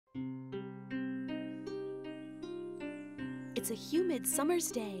It's a humid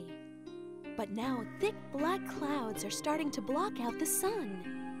summer's day. But now thick black clouds are starting to block out the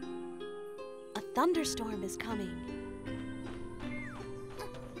sun. A thunderstorm is coming.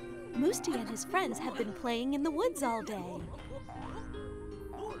 Musti and his friends have been playing in the woods all day.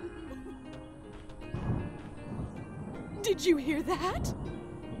 Did you hear that?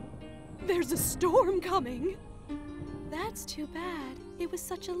 There's a storm coming. That's too bad. It was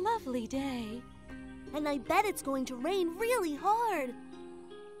such a lovely day. And I bet it's going to rain really hard.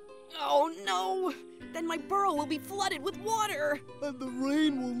 Oh no! Then my burrow will be flooded with water. And the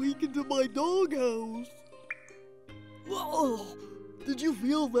rain will leak into my doghouse. Whoa! Did you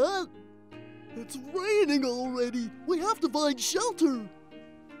feel that? It's raining already. We have to find shelter.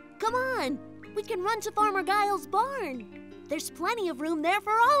 Come on, we can run to Farmer Giles' barn. There's plenty of room there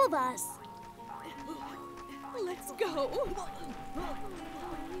for all of us. Let's go.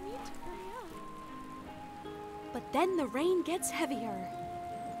 We need to hurry up. But then the rain gets heavier.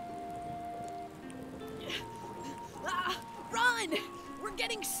 Run! We're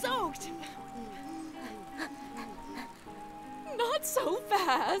getting soaked! Not so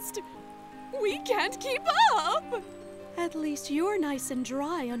fast! We can't keep up! At least you're nice and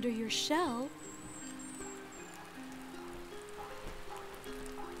dry under your shell.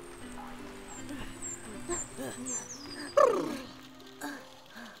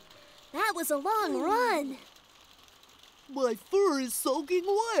 That was a long run. My fur is soaking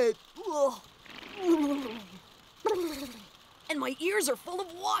wet. Ugh. And my ears are full of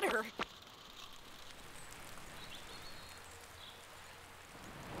water.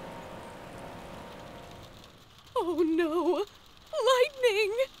 Oh no!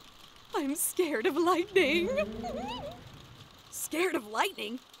 Lightning! I'm scared of lightning. Scared of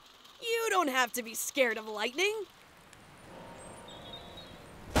lightning? You don't have to be scared of lightning.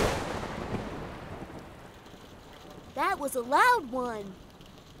 That was a loud one.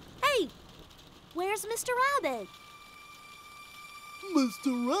 Hey, where's Mr. Rabbit?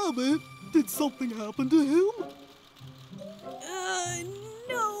 Mr. Rabbit? Did something happen to him?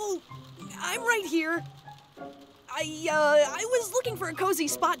 No. I'm right here. I was looking for a cozy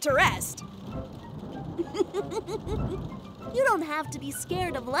spot to rest. You don't have to be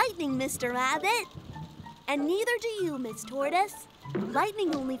scared of lightning, Mr. Rabbit. And neither do you, Miss Tortoise.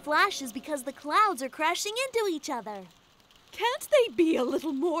 Lightning only flashes because the clouds are crashing into each other. Can't they be a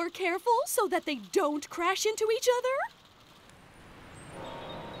little more careful so that they don't crash into each other?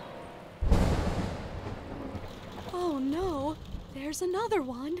 Oh no, there's another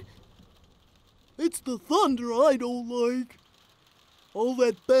one. It's the thunder I don't like. All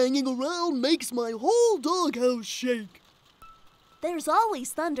that banging around makes my whole doghouse shake. There's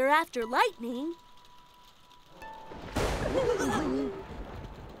always thunder after lightning.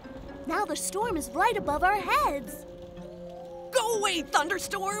 Now the storm is right above our heads. Go away,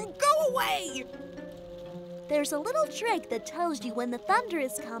 thunderstorm! Go away! There's a little trick that tells you when the thunder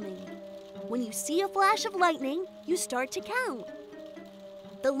is coming. When you see a flash of lightning, you start to count.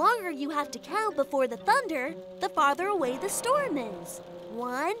 The longer you have to count before the thunder, the farther away the storm is.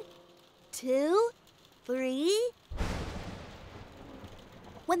 1, 2, 3.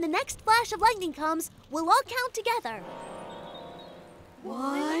 When the next flash of lightning comes, we'll all count together.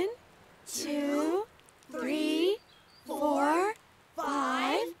 1, 2, 3, 4,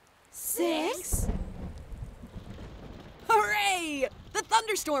 5, 6. Hooray! The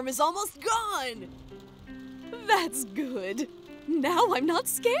thunderstorm is almost gone! That's good. Now I'm not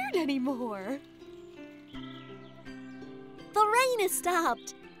scared anymore. The rain has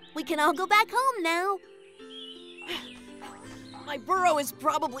stopped. We can all go back home now. My burrow is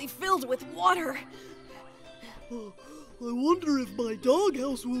probably filled with water. I wonder if my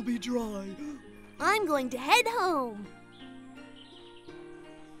doghouse will be dry. I'm going to head home.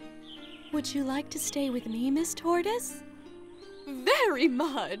 Would you like to stay with me, Miss Tortoise? Very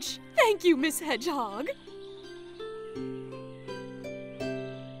much. Thank you, Miss Hedgehog.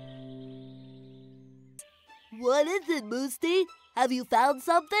 What is it, Musti? Have you found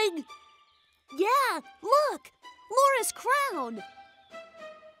something? Yeah, look! Laura's crown!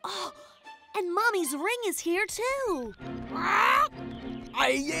 Oh, and Mommy's ring is here, too!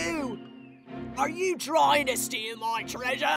 Hey, you! Are you trying to steal my treasure?